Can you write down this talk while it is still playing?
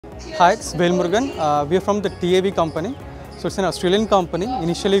Hi, it's Velmurugan. We are from the TAV company. So it's an Australian company.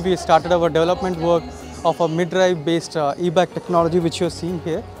 Initially, we started our development work of a mid-drive based e-bike technology, which you're seeing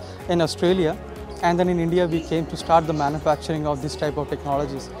here in Australia. And then in India, we came to start the manufacturing of this type of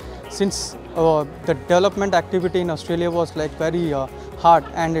technologies. Since the development activity in Australia was like very hard,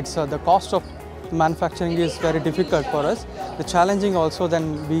 and it's the cost of manufacturing is very difficult for us. The challenging also,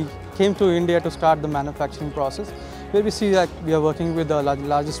 then we came to India to start the manufacturing process, where we see that we are working with the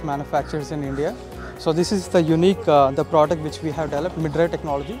largest manufacturers in India. So this is the unique the product which we have developed, mid-drive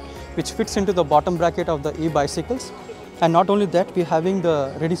technology, which fits into the bottom bracket of the e-bicycles. And not only that, we're having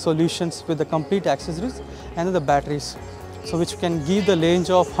the ready solutions with the complete accessories and the batteries, so which can give the range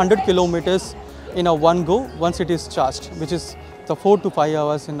of 100 kilometers in a one go once it is charged, which is the 4 to 5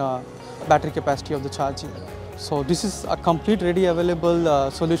 hours in a battery capacity of the charging. So this is a complete ready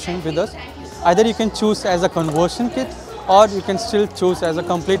available solution with us. Either you can choose as a conversion kit, or you can still choose as a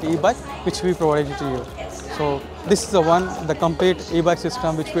complete e-bike, which we provided to you. So this is the complete e-bike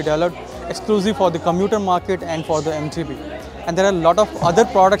system which we developed exclusive for the commuter market and for the MTB. And there are a lot of other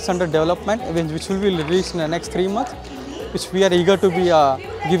products under development which will be released in the next 3 months, which we are eager to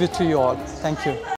give it to you all. Thank you.